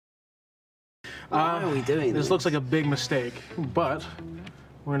Why are we doing this? This looks like a big mistake, but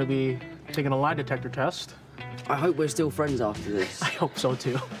we're gonna be taking a lie detector test. I hope we're still friends after this. I hope so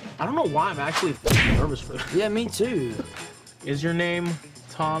too. I don't know why I'm actually nervous for this. Yeah, me too. Is your name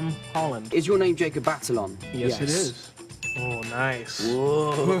Tom Holland? Is your name Jacob Batalon? Yes, it is. Oh, nice.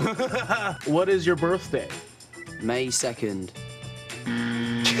 Whoa. What is your birthday? May 2nd.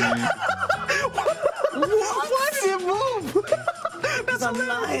 What? It moved. That's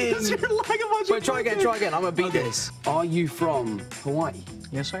lying. You're lying about your Wait, try again. I'm gonna beat this. Are you from Hawaii?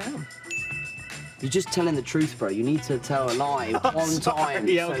 Yes, I am. You're just telling the truth, bro. You need to tell a lie one time.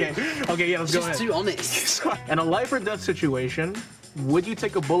 Yeah, okay. Okay, yeah, let's go ahead. Just too honest. In a life or death situation, would you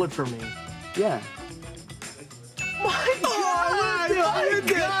take a bullet for me? Yeah. My God,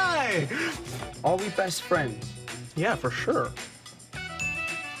 guy! Are we best friends? Yeah, for sure.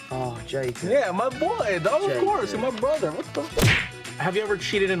 Oh, Jacob. Yeah, my boy. Of Jacob. course, you're my brother. What the? Have you ever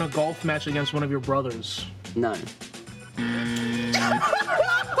cheated in a golf match against one of your brothers? No.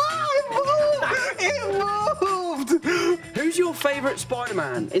 It moved! Who's your favorite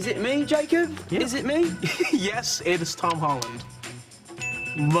Spider-Man? Is it me, Jacob? Yeah. Is it me? Yes, it is Tom Holland.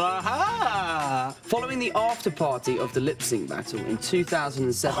 Maha! Following the after party of the lip sync battle in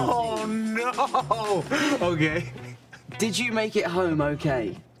 2017. Oh no! Okay. Did you make it home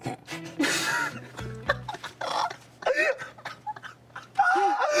okay?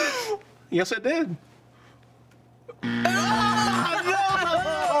 Yes, I did. No!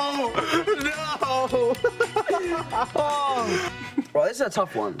 Oh. Right, this is a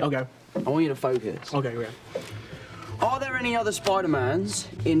tough one. Okay. I want you to focus. Okay, great. Are there any other Spider-Mans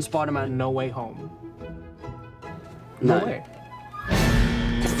in Spider-Man? No Way Home. No. No way.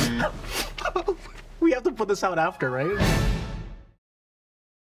 We have to put this out after, right?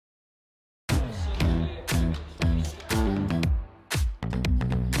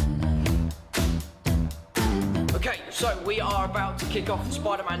 Okay, so we are about to kick off the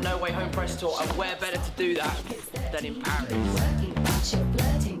Spider-Man No Way Home press tour, and where better to do that than in Paris?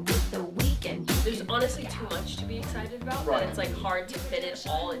 There's honestly too much to be excited about, that it's like hard to fit it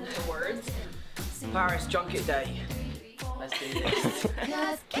all into words. Paris Junket Day. Let's do this.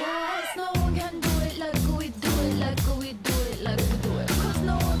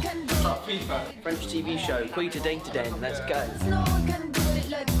 French TV show, Qui to Ding to Den, let's go.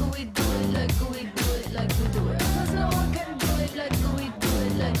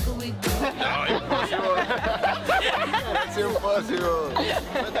 That's impossible.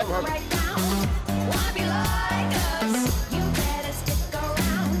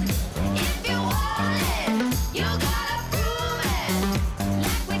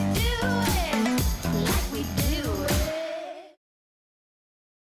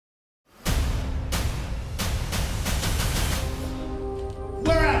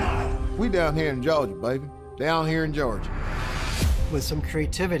 We down here in Georgia, baby. Down here in Georgia. With some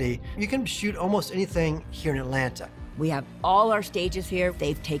creativity, you can shoot almost anything here in Atlanta. We have all our stages here.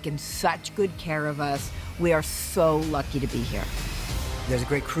 They've taken such good care of us. We are so lucky to be here. There's a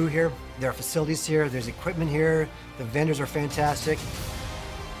great crew here. There are facilities here. There's equipment here. The vendors are fantastic.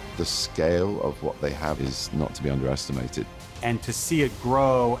 The scale of what they have is not to be underestimated. And to see it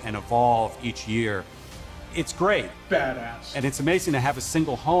grow and evolve each year, it's great. Badass. And it's amazing to have a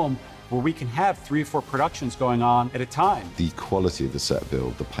single home where we can have 3 or 4 productions going on at a time. The quality of the set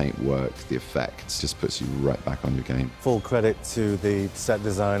build, the paint work, the effects just puts you right back on your game. Full credit to the set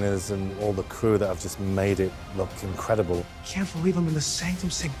designers and all the crew that have just made it look incredible. Can't believe I'm in the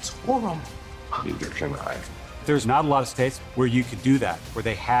Sanctum Sanctorum. There's not a lot of states where you could do that, where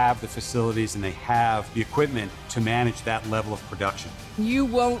they have the facilities and they have the equipment to manage that level of production. You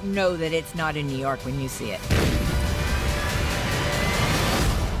won't know that it's not in New York when you see it.